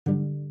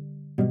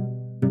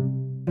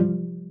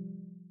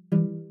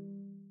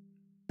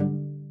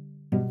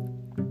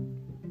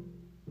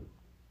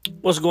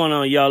What's going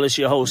on, y'all? It's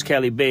your host,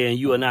 Cali Bay, and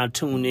you are now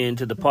tuned in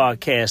to the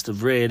podcast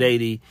of Red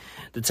 80.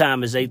 The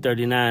time is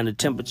 8:39. The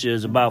temperature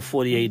is about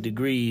 48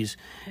 degrees,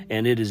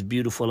 and it is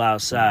beautiful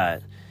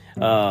outside.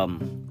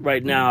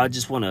 Right now, I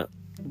just want to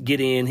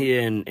get in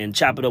here and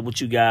chop it up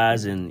with you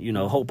guys and,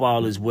 hope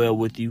all is well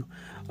with you.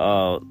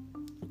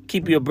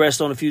 Keep you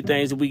abreast on a few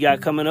things that we got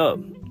coming up.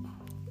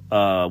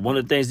 One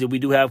of the things that we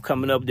do have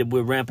coming up that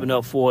we're ramping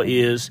up for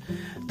is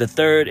the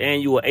third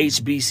annual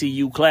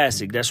HBCU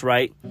Classic. That's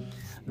right.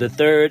 The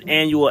third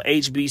annual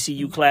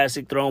HBCU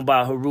Classic thrown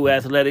by Haru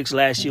Athletics.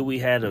 Last year we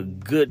had a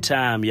good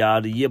time, y'all.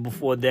 The year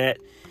before that,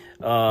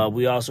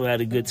 we also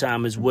had a good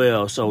time as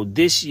well. So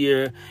this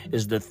year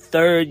is the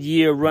third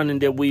year running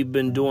that we've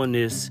been doing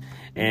this.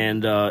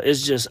 And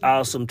it's just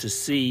awesome to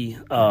see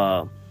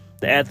the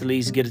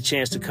athletes get a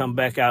chance to come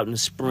back out in the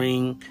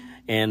spring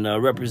and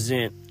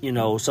represent,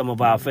 some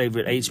of our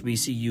favorite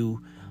HBCU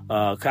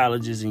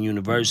colleges and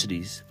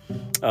universities.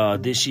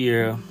 This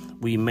year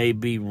we may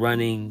be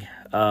running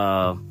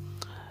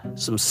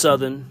some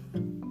Southern,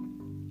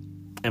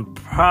 and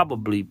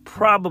probably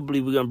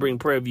we're gonna bring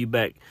Prairie View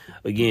back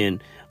again.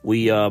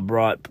 We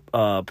brought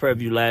Prairie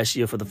View last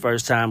year for the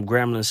first time,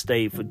 Grambling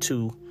State for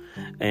 2,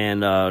 and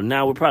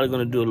now we're probably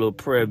gonna do a little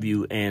Prairie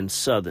View and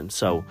Southern.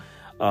 So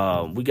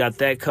we got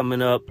that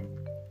coming up.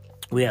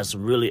 We had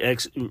some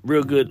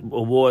real good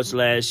awards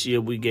last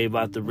year. We gave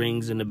out the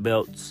rings and the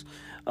belts.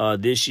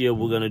 This year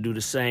we're gonna do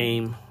the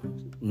same.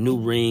 New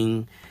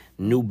ring,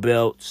 new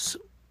belts.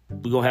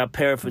 We're going to have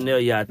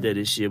paraphernalia out there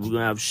this year. We're going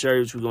to have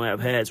shirts. We're going to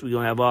have hats. We're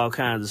going to have all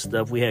kinds of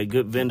stuff. We had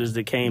good vendors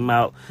that came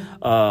out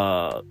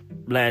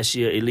last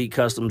year. Elite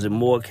Customs and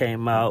more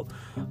came out.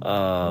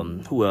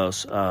 Who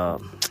else?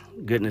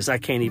 Goodness, I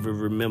can't even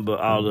remember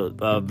all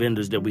the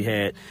vendors that we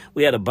had.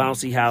 We had a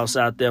bouncy house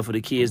out there for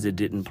the kids that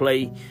didn't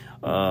play.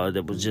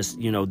 That was just,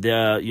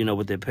 there,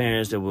 with their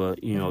parents that were,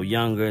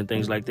 younger and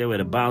things like that. We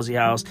had a bouncy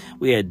house.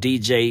 We had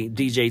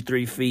DJ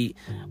 3 Feet.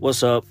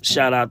 What's up?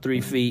 Shout out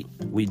 3 Feet.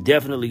 We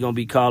definitely going to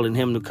be calling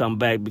him to come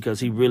back because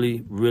he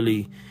really,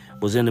 really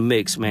was in the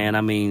mix, man.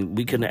 I mean,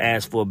 we couldn't have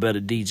asked for a better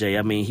DJ.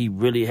 I mean, he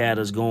really had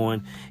us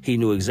going. He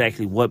knew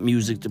exactly what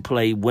music to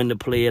play, when to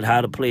play it,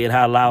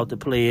 how loud to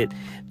play it.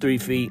 3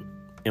 Feet,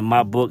 in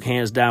my book,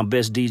 hands down,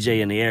 best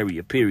DJ in the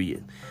area,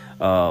 period.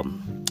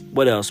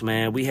 What else,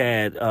 man? We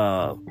had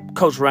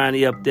Coach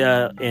Ronnie up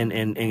there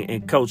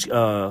and Coach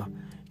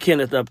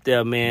Kenneth up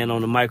there, man,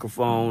 on the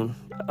microphone,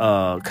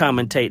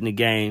 commentating the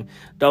game.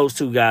 Those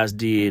two guys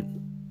did,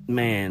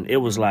 man, it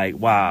was like,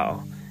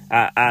 wow.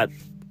 I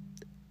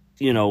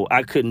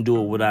couldn't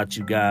do it without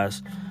you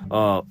guys.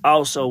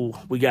 Also,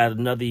 we got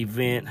another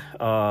event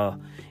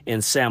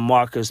in San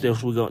Marcos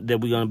that we're going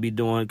to be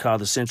doing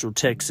called the Central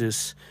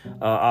Texas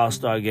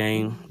All-Star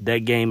Game. That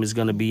game is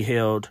going to be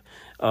held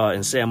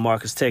in San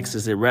Marcos,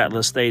 Texas at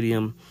Rattler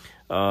Stadium.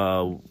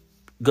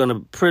 Going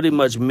to pretty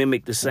much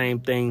mimic the same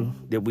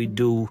thing that we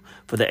do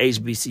for the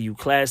HBCU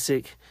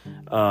Classic.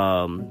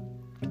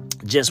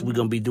 Just we're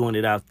going to be doing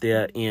it out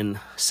there in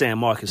San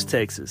Marcos,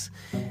 Texas.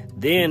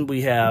 Then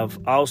we have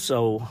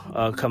also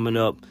coming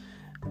up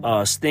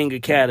Sting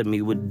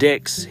Academy with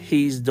Dex.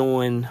 He's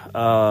doing,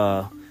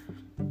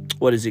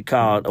 what is it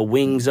called? A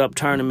Wings Up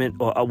tournament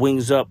or a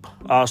Wings Up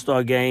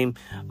All-Star game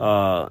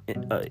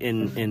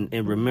in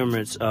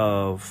remembrance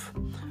of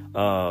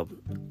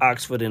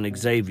Oxford and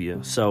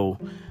Xavier. So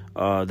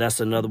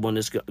that's another one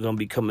that's going to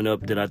be coming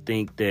up that I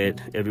think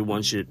that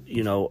everyone should,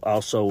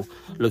 also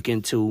look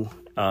into.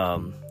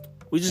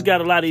 We just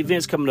got a lot of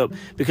events coming up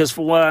because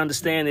from what I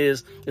understand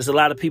is there's a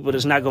lot of people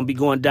that's not going to be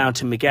going down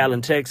to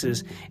McAllen,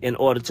 Texas in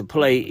order to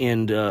play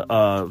in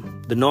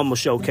the normal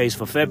showcase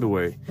for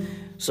February.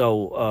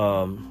 So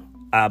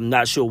I'm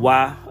not sure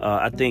why.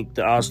 I think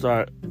the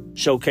All-Star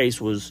Showcase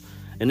was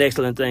an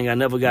excellent thing. I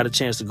never got a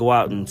chance to go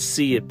out and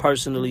see it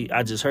personally.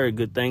 I just heard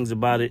good things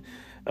about it.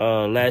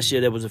 Last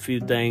year there was a few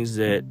things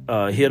that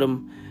hit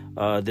them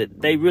that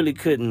they really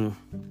couldn't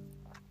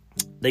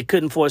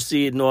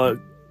foresee it,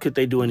 nor could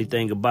they do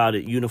anything about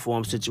it.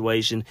 Uniform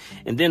situation.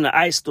 And then the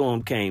ice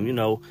storm came.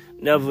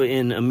 Never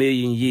in a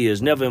million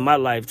years, never in my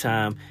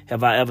lifetime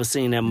have I ever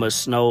seen that much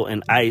snow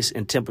and ice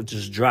and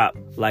temperatures drop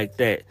like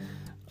that.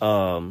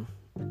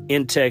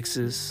 In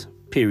Texas,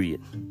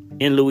 period.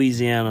 In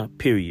Louisiana,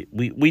 period.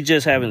 We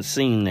just haven't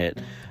seen that.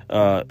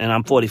 And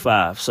I'm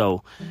 45,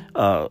 so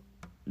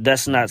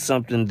that's not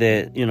something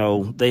that,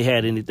 they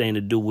had anything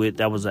to do with.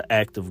 That was an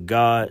act of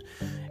God.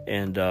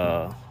 And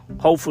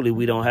hopefully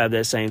we don't have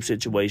that same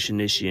situation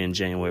this year in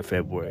January,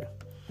 February.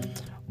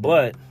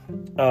 But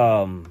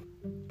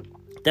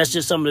that's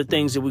just some of the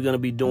things that we're going to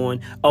be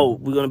doing. Oh,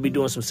 we're going to be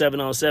doing some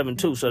 7-on-7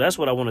 too. So that's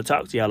what I want to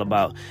talk to y'all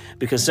about,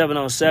 because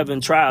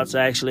 7-on-7 tryouts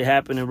are actually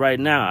happening right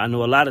now. I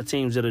know a lot of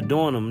teams that are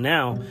doing them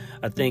now.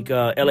 I think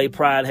LA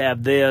Pride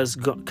have theirs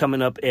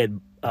coming up at,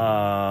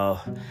 I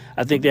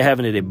think they're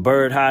having it at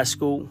Byrd High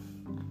School,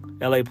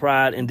 LA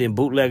Pride, and then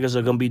Bootleggers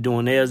are going to be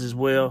doing theirs as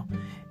well.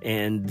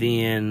 And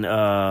then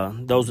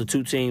those are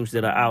two teams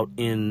that are out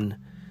in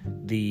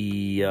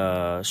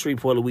the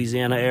Shreveport,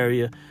 Louisiana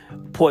area.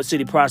 Port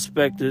City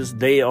Prospectors,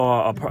 they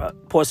are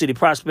Port City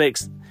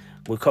Prospects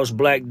with Coach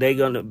Black,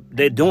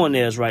 they're doing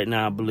theirs right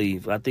now, I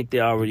believe. I think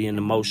they're already in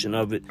the motion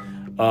of it.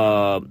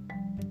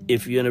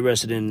 If you're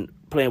interested in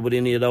playing with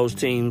any of those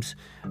teams,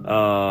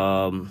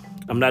 I'm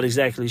not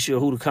exactly sure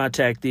who the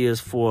contact is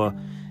for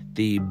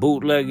the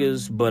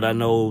bootleggers, but I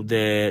know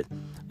that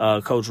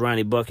Coach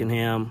Ronnie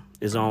Buckingham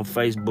is on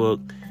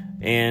Facebook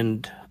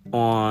and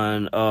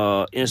on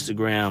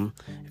Instagram.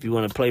 If you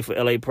want to play for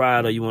LA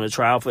Pride or you want to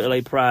try out for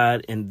LA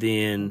Pride, and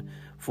then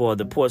for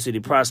the Port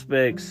City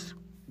Prospects,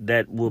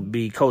 that will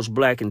be Coach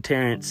Black and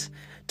Terrence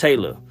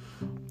Taylor.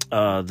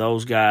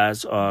 Those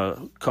guys are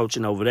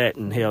coaching over that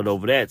and held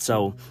over that.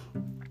 So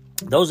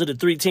those are the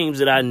three teams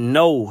that I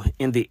know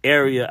in the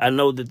area. I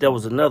know that there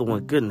was another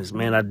one. Goodness,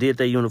 man, I did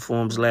their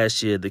uniforms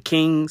last year. The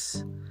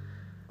Kings,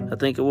 I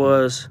think it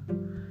was.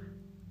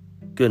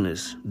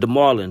 Goodness,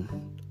 DeMarlin,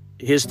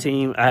 his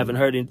team. I haven't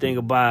heard anything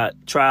about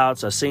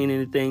tryouts or seen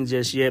anything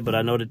just yet, but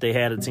I know that they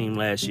had a team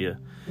last year.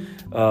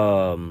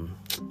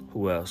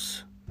 Who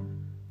else?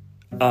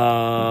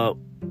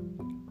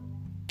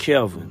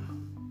 Kelvin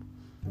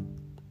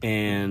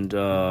and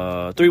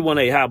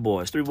 318 Hot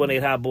Boys.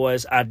 318 Hot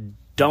Boys. I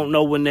don't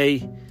know when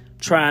they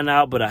trying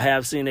out, but I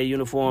have seen their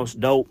uniforms.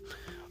 Dope.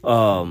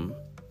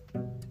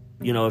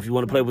 You know, if you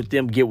want to play with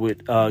them, get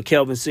with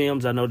Kelvin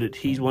Sims. I know that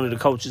he's one of the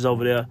coaches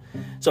over there.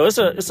 So it's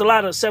a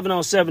lot of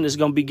 7-on-7 that's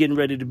going to be getting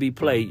ready to be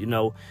played. You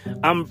know,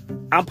 I'm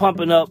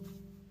pumping up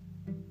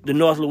the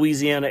North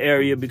Louisiana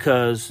area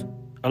because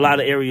a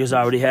lot of areas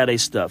already have their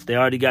stuff. They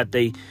already got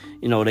they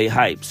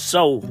hype.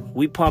 So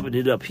we pumping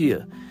it up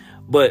here.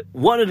 But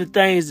one of the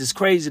things that's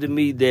crazy to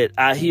me that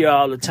I hear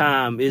all the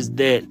time is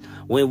that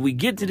when we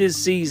get to this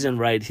season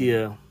right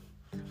here,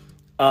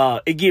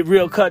 it get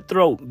real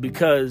cutthroat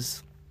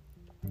because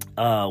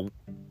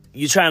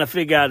you're trying to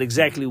figure out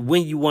exactly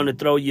when you want to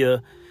throw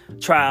your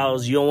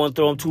trials. You don't want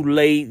to throw them too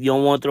late. You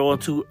don't want to throw them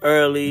too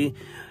early.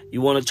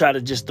 You want to try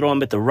to just throw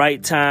them at the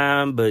right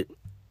time, but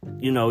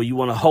you know, you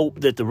want to hope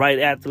that the right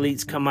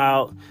athletes come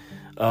out.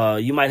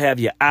 You might have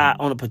your eye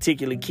on a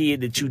particular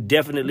kid that you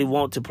definitely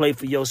want to play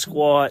for your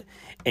squad,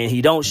 and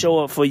he don't show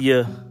up for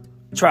your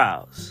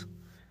trials.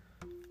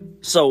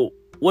 So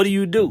what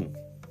do?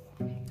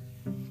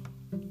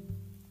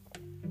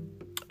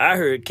 I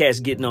heard cats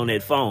getting on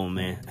that phone,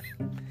 man.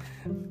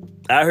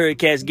 I heard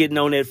cats getting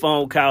on that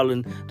phone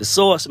calling the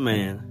source,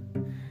 man.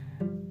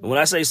 When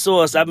I say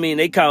source, I mean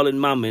they calling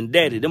mama and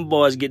daddy. Them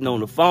boys getting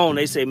on the phone.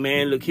 They say,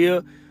 man, look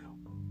here.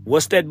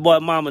 What's that boy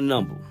mama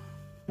number?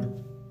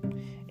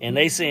 And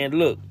they saying,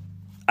 look,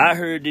 I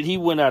heard that he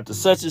went out to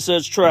such and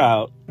such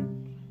trial,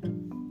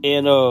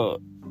 and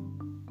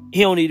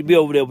he don't need to be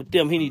over there with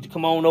them. He need to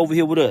come on over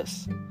here with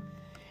us.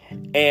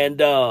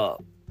 And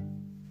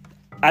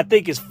I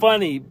think it's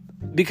funny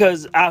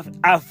because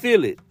I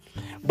feel it.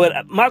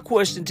 But my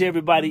question to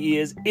everybody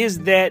is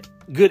that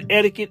good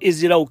etiquette?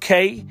 Is it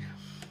okay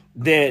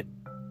that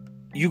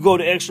you go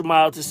the extra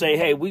mile to say,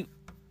 hey, we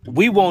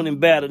want him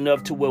bad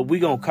enough to where we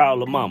gonna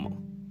call a mama?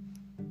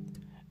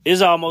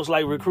 It's almost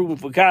like recruiting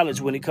for college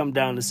when it come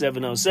down to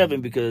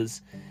 7-on-7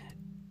 because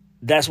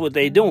that's what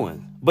they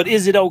doing. But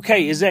is it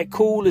okay? Is that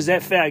cool? Is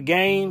that fair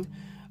game?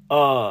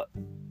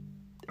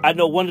 I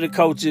know one of the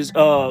coaches,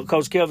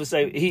 Coach Kelvin,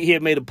 say he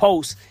had made a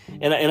post,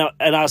 and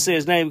I'll say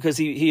his name because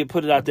he had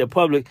put it out there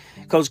public.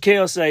 Coach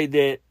Kel say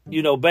that,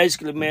 you know,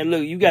 basically, man,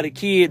 look, you got a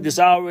kid that's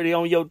already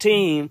on your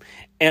team,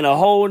 and a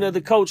whole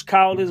other coach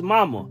called his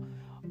mama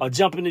or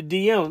jump in the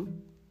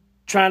DM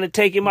trying to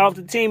take him off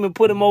the team and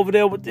put him over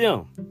there with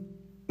them.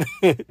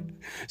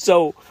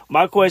 So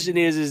my question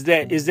is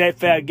that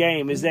fair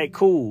game? Is that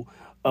cool?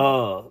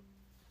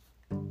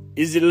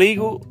 Is it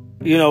legal?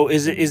 You know,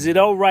 is it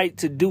all right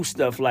to do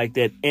stuff like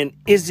that? And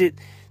is it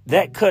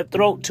that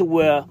cutthroat to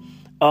where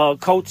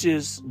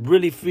coaches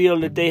really feel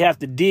that they have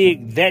to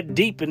dig that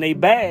deep in their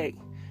bag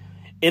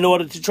in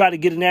order to try to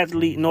get an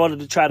athlete, in order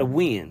to try to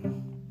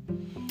win?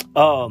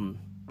 And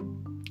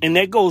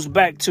that goes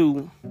back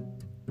to,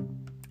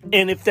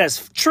 and if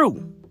that's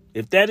true,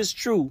 if that is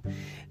true,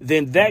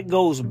 then that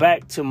goes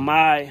back to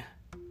my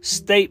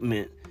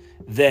statement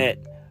that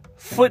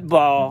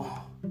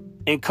football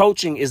and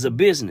coaching is a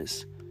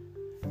business.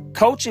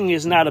 Coaching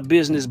is not a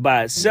business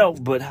by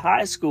itself, but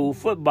high school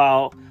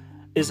football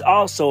is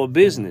also a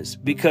business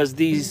because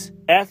these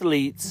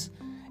athletes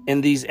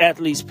and these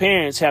athletes'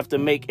 parents have to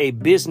make a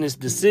business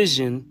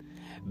decision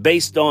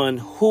based on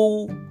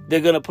who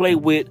they're going to play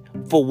with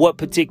for what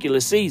particular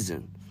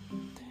season.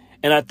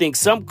 And I think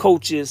some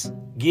coaches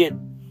get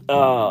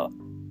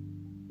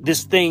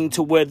this thing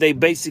to where they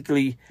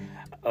basically,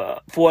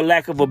 for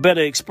lack of a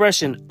better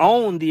expression,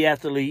 own the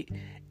athlete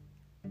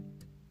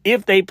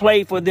if they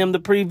played for them the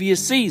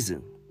previous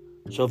season.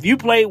 So if you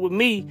played with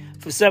me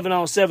for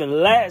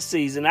 7-on-7 last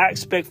season, I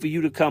expect for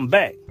you to come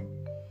back.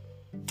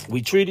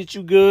 We treated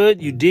you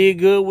good. You did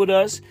good with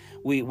us.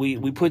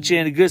 We put you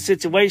in a good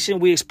situation.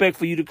 We expect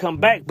for you to come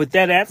back. But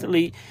that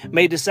athlete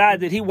may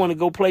decide that he want to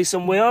go play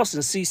somewhere else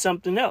and see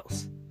something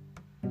else.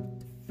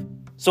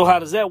 So how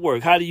does that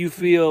work? How do you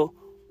feel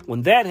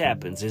when that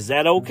happens? Is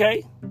that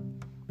okay?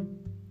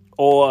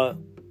 Or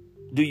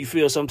do you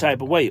feel some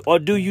type of way? Or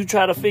do you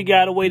try to figure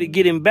out a way to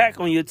get him back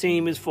on your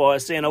team as far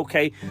as saying,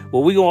 okay,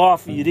 well, we're going to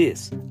offer you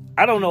this.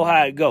 I don't know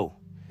how it go.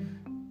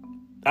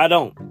 I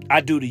don't.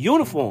 I do the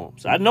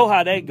uniforms. I know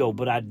how that go,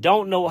 but I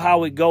don't know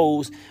how it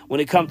goes when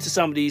it comes to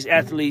some of these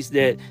athletes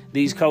that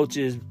these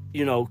coaches,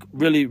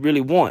 really,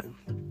 really want.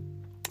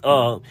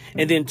 And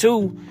then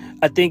two,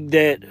 I think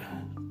that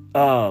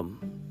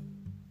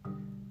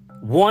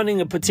wanting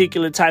a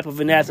particular type of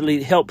an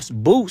athlete helps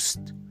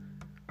boost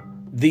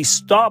the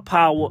star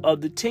power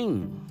of the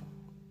team.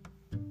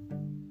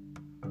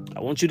 I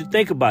want you to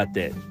think about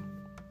that.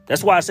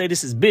 That's why I say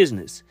this is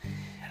business.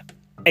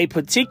 A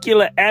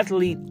particular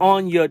athlete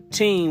on your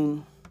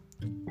team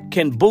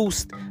can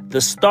boost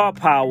the star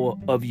power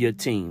of your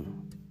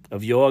team,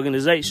 of your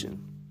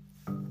organization.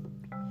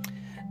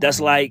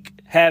 That's like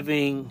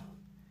having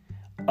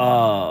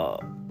a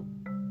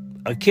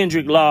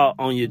Kendrick Law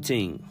on your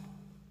team.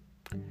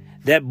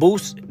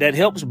 That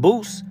helps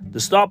boost the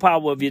star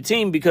power of your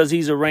team because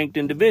he's a ranked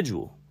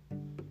individual.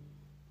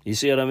 You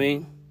see what I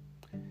mean?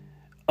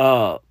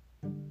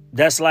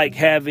 That's like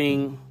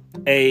having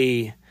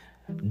a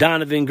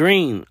Donovan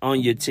Green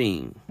on your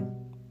team.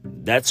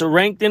 That's a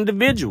ranked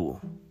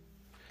individual.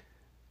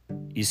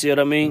 You see what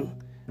I mean?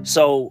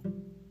 So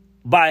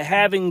by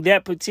having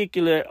that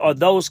particular or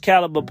those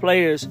caliber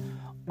players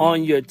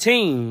on your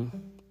team,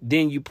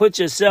 then you put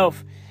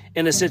yourself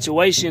in a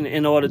situation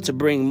in order to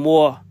bring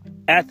more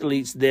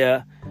athletes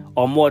there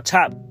or more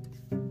top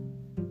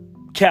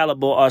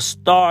caliber or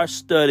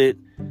star-studded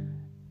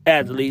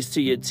athletes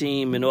to your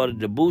team in order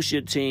to boost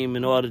your team,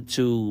 in order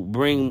to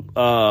bring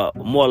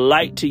more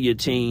light to your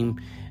team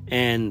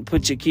and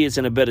put your kids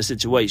in a better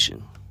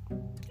situation.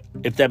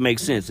 If that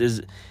makes sense.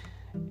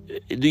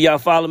 Do y'all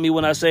follow me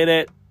when I say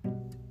that?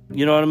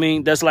 You know what I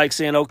mean? That's like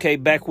saying, okay,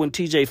 back when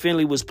TJ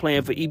Finley was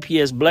playing for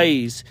EPS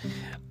Blaze,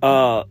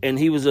 and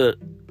he was an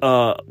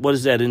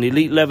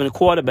Elite 11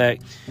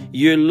 quarterback,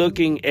 you're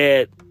looking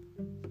at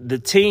the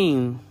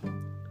team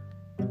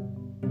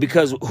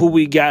because who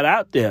we got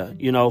out there,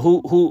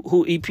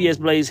 who EPS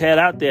Blaze had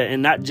out there,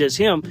 and not just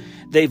him.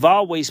 They've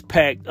always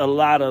packed a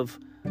lot of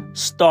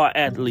star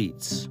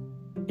athletes.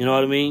 You know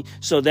what I mean?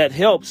 So that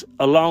helps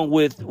along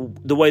with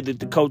the way that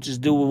the coaches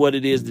do what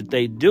it is that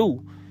they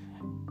do.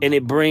 And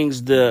it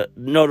brings the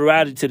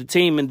notoriety to the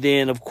team. And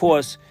then, of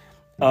course,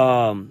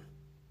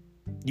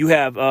 you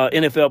have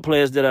NFL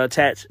players that are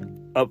attached,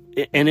 an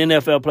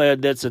NFL player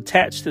that's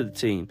attached to the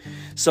team.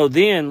 So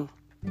then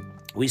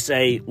we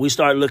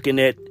start looking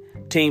at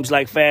teams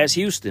like Fast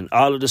Houston,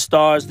 all of the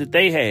stars that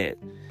they had.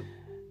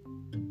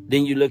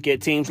 Then you look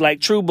at teams like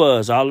True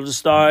Buzz, all of the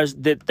stars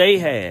that they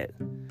had.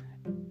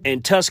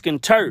 And Tuscan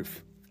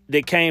Turf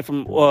that came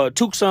from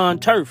Tucson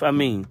Turf.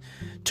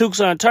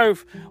 Tucson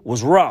Turf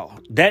was raw.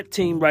 That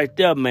team right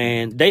there,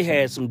 man, they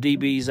had some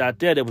DBs out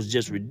there that was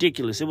just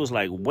ridiculous. It was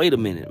like, wait a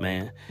minute,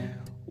 man.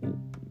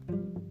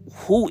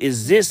 Who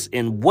is this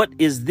and what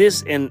is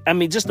this? And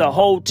just the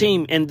whole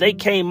team. And they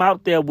came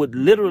out there with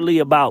literally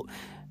about,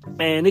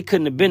 man, it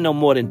couldn't have been no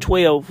more than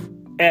 12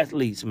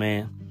 athletes,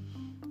 man.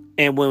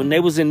 And when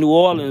they was in New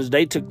Orleans,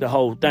 they took the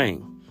whole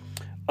thing.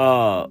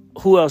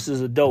 Who else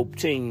is a dope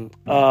team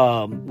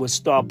with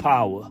star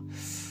power?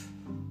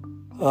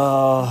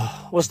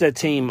 What's that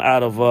team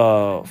out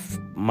of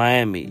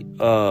Miami?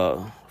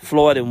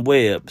 Floyd and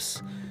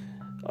Webbs.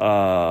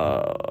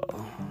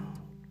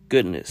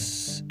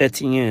 Goodness.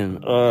 Etienne.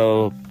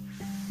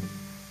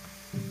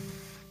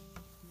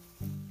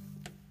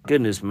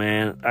 Goodness,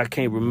 man. I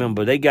can't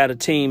remember. They got a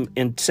team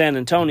in San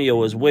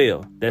Antonio as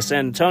well. That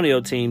San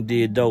Antonio team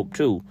did dope,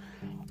 too.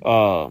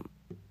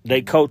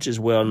 They coach is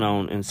well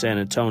known in San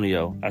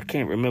Antonio. I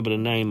can't remember the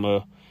name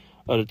of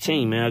the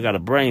team, man. I got a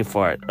brain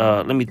fart.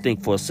 Let me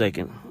think for a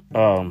second.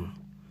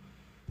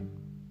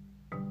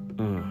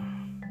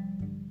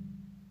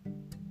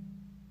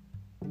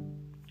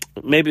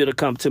 Maybe it'll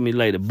come to me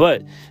later.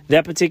 But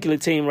that particular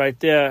team right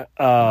there,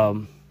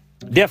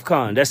 DEF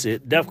CON, that's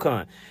it. DEF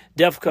CON.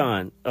 DEF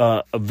CON,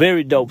 a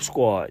very dope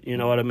squad. You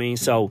know what I mean?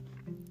 So,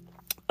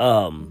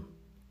 a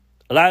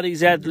lot of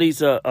these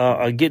athletes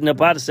are getting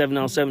up out of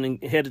 7-on-7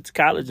 and headed to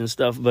college and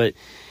stuff. But,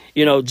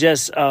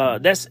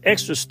 that's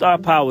extra star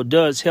power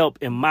does help,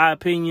 in my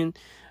opinion,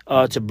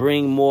 to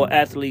bring more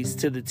athletes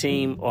to the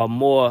team or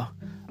more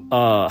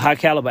high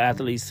caliber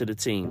athletes to the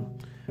team.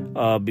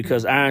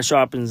 Because iron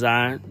sharpens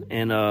iron.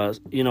 And, a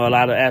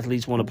lot of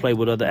athletes want to play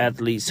with other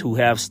athletes who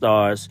have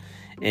stars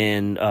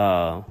and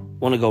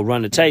want to go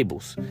run the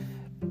tables.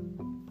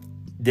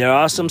 There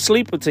are some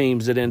sleeper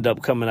teams that end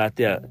up coming out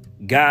there.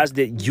 Guys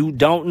that you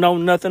don't know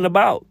nothing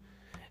about.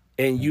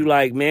 And you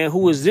like, man,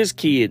 who is this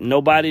kid?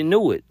 Nobody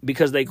knew it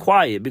because they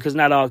quiet. Because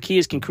not all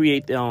kids can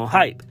create their own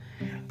hype.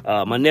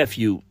 My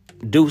nephew,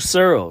 Deuce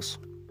Searles,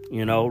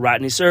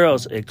 Rodney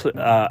Searles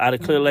out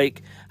of Clear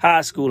Lake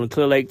High School in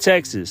Clear Lake,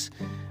 Texas.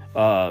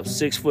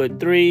 6'3",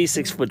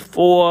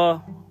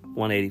 6'4",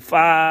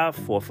 185,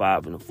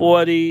 4'5" in the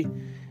 40.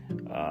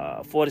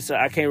 40.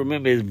 I can't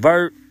remember his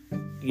vert.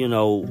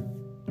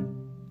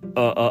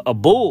 A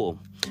bull.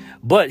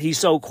 But he's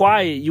so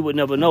quiet, you would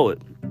never know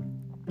it.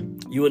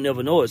 You would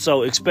never know it.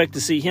 So expect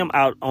to see him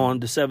out on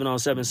the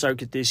 7-on-7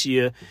 circuit this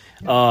year.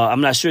 I'm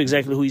not sure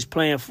exactly who he's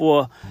playing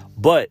for,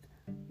 but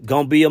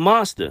gonna be a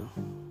monster.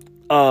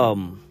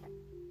 Another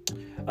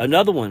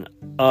one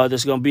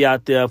that's gonna be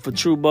out there for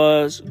True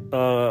Buzz,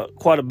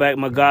 quarterback,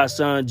 my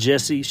godson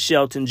Jesse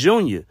Shelton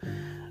Jr.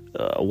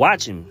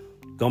 Watch him.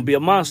 Gonna be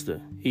a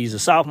monster. He's a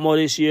sophomore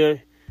this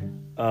year.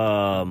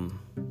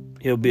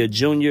 He'll be a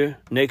junior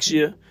next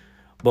year.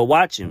 But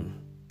watch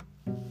him.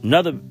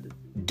 Another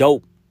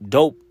dope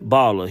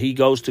baller. He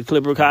goes to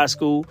Clipbrook High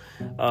School.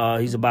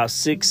 He's about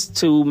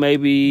 6'2",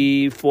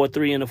 maybe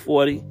 4'3" in the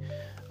 40.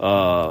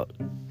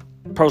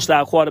 Pro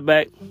style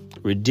quarterback.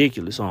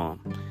 Ridiculous arm.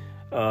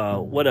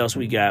 What else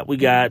we got? We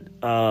got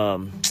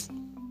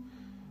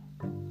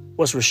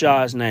what's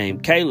Rashad's name?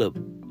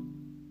 Caleb.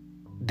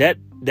 That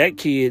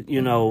kid,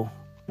 you know,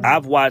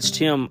 I've watched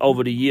him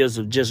over the years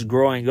of just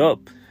growing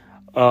up.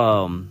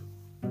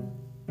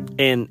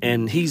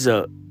 And he's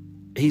a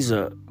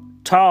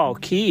tall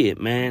kid,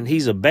 man.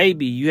 He's a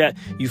baby.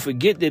 You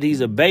forget that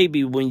he's a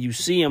baby when you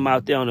see him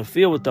out there on the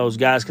field with those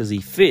guys because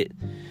he fit.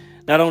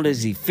 Not only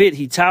does he fit,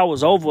 he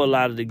towers over a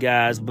lot of the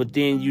guys, but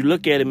then you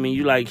look at him and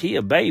you're like, he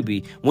a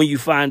baby when you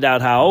find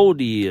out how old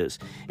he is.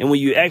 And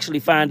when you actually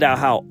find out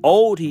how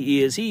old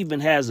he is, he even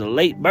has a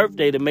late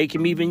birthday to make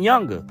him even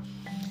younger.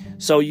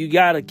 So you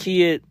got a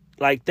kid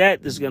like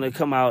that's going to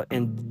come out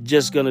and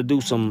just going to do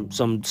some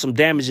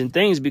damaging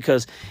things,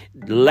 because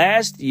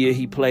last year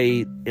he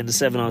played in the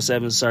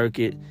 7-on-7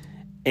 circuit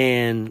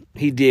and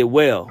he did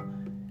well.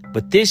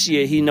 But this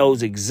year he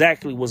knows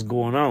exactly what's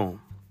going on.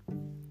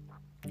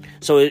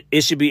 So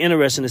it should be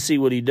interesting to see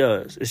what he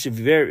does. It should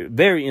be very,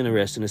 very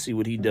interesting to see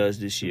what he does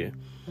this year.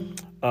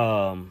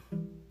 Who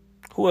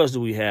else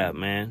do we have,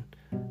 man,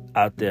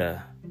 out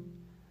there?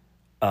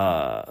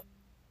 I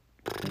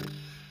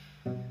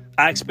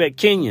expect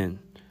Kenyon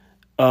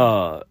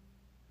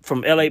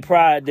from LA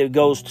Pride that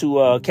goes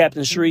to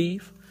Captain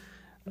Shreve,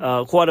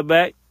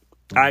 quarterback.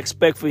 I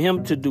expect for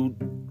him to do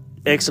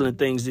excellent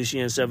things this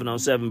year in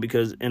 7-on-7,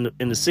 because in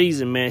the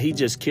season, man, he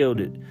just killed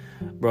it,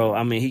 bro.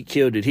 I mean, he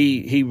killed it.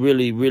 He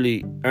really,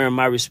 really earned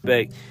my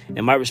respect,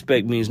 and my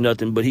respect means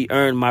nothing, but he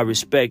earned my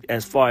respect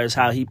as far as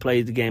how he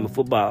played the game of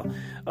football.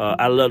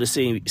 I love to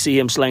see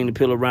him sling the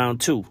pill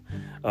around too.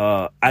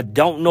 I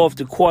don't know if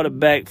the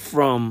quarterback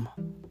from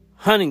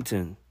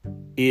Huntington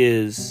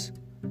is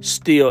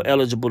still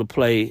eligible to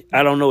play.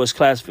 I don't know his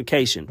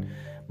classification,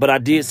 but I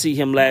did see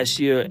him last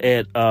year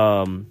at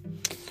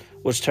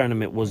which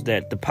tournament was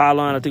that? The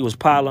Pylon, I think it was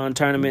Pylon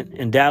tournament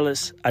in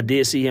Dallas. I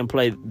did see him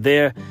play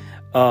there.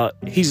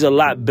 He's a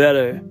lot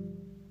better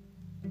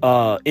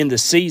in the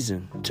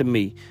season to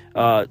me.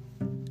 I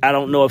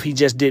don't know if he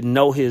just didn't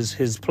know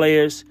his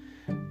players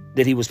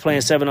that he was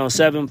playing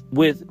 7-on-7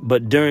 with,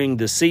 but during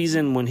the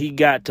season, when he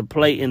got to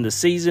play in the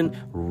season,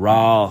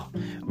 raw,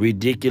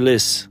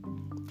 ridiculous.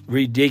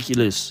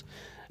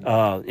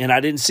 And I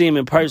didn't see him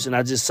in person.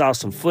 I just saw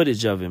some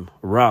footage of him,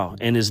 raw,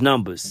 and his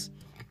numbers.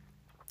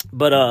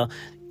 But,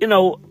 you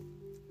know,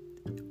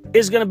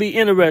 it's going to be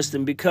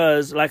interesting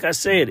because, like I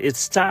said,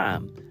 it's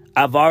time.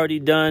 I've already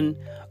done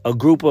a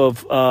group of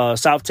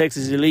South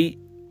Texas Elite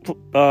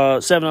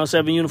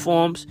 7-on-7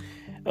 uniforms.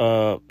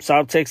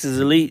 South Texas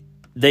Elite,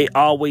 they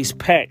always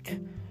pack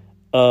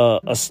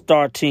a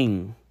star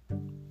team.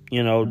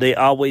 You know, they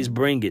always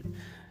bring it.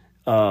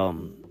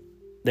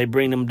 They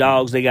bring them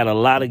dogs. They got a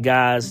lot of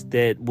guys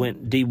that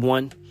went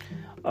D1.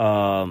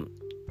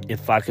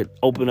 If I could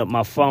open up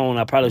my phone,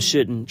 I probably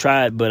shouldn't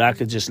try it, but I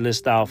could just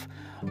list off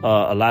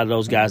a lot of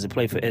those guys that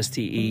play for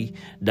STE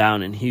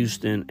down in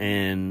Houston,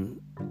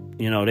 and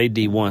you know they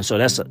D1. So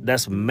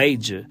that's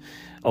major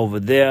over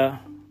there.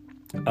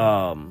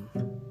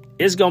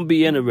 It's gonna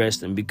be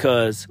interesting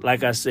because,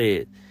 like I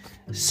said,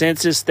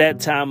 since it's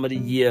that time of the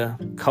year,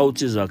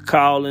 coaches are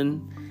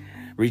calling,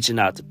 reaching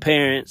out to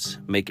parents,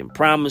 making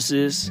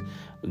promises,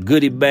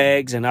 goodie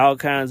bags, and all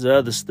kinds of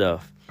other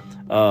stuff.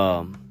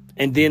 And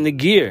then the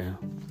gear.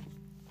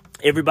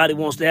 Everybody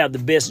wants to have the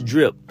best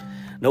drip.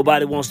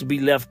 Nobody wants to be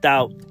left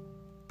out,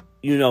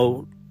 you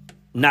know,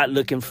 not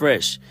looking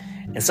fresh.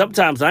 And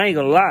sometimes, I ain't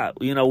gonna lie,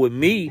 you know, with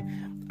me,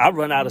 I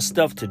run out of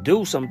stuff to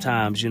do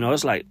sometimes. You know,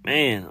 it's like,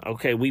 man,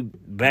 okay, we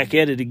back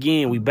at it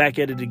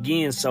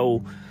again.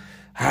 So,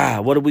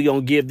 what are we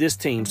going to give this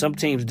team? Some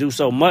teams do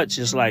so much,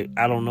 it's like,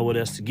 I don't know what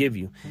else to give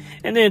you.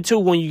 And then, too,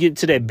 when you get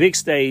to that big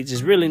stage,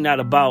 it's really not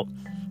about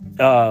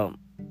your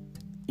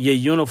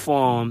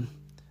uniform,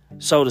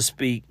 so to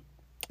speak.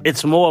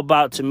 It's more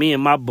about, to me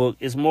in my book,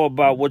 it's more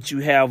about what you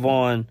have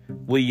on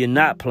where you're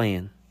not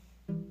playing.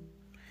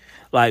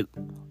 Like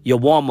your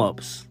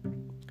warm-ups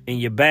and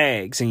your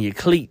bags and your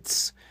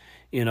cleats.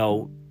 You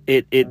know,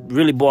 it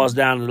really boils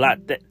down a lot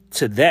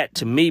to that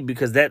to me,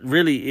 because that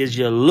really is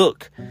your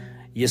look.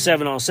 Your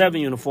 7-on-7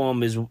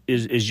 uniform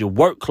is your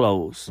work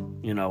clothes,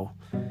 you know.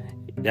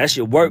 That's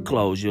your work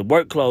clothes. Your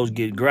work clothes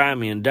get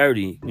grimy and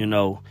dirty, you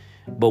know.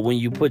 But when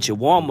you put your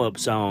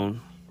warm-ups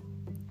on,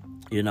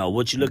 you know,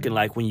 what you looking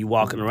like when you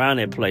walking around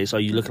that place? Are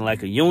you looking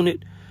like a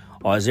unit,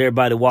 Or is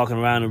everybody walking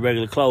around in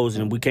regular clothes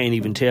and we can't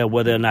even tell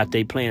whether or not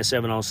they playing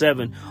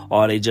 7-on-7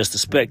 or are they just a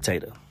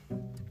spectator?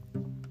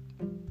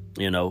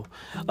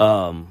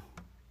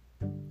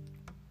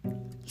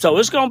 So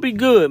it's going to be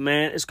good,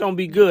 man. It's going to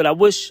be good. I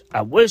wish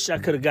I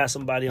could have got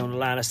somebody on the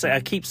line. I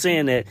keep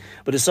saying that,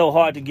 but it's so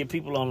hard to get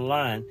people on the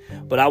line.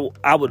 But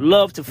I would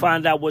love to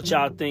find out what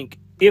y'all think.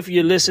 If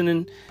you're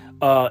listening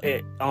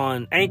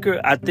on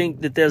Anchor, I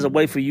think that there's a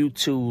way for you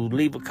to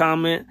leave a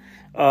comment.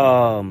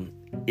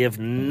 If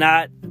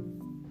not,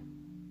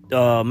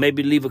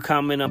 maybe leave a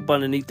comment up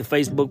underneath the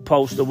Facebook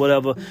post or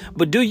whatever.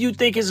 But do you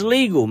think it's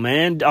legal,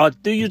 man? Or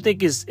do you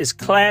think it's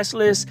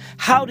classless?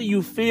 How do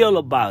you feel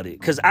about it?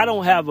 Because I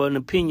don't have an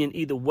opinion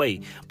either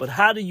way. But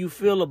how do you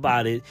feel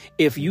about it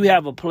if you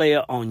have a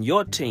player on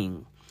your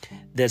team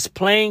that's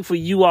playing for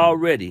you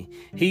already?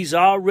 He's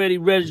already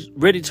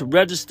ready to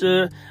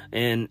register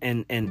and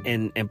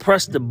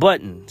press the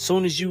button as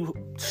soon as you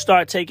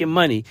start taking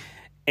money.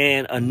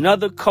 And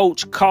another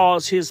coach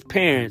calls his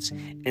parents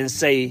and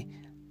say,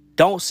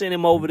 don't send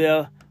him over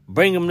there.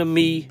 Bring him to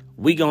me.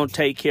 We gonna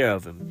take care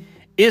of him.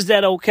 Is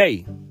that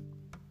okay?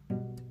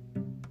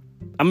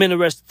 I'm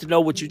interested to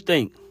know what you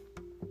think.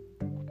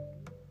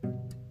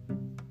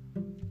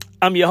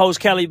 I'm your host,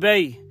 Kelly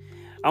Bay.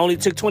 I only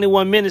took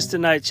 21 minutes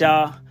tonight,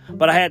 y'all.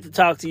 But I had to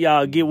talk to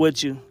y'all, get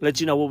with you,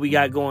 let you know what we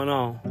got going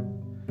on.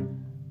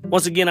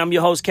 Once again, I'm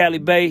your host, Kelly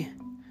Bay.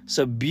 It's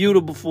a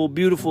beautiful,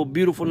 beautiful,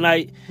 beautiful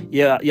night.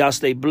 Yeah, y'all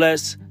stay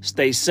blessed,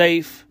 stay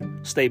safe,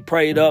 stay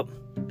prayed up.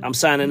 I'm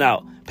signing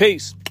out.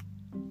 Peace.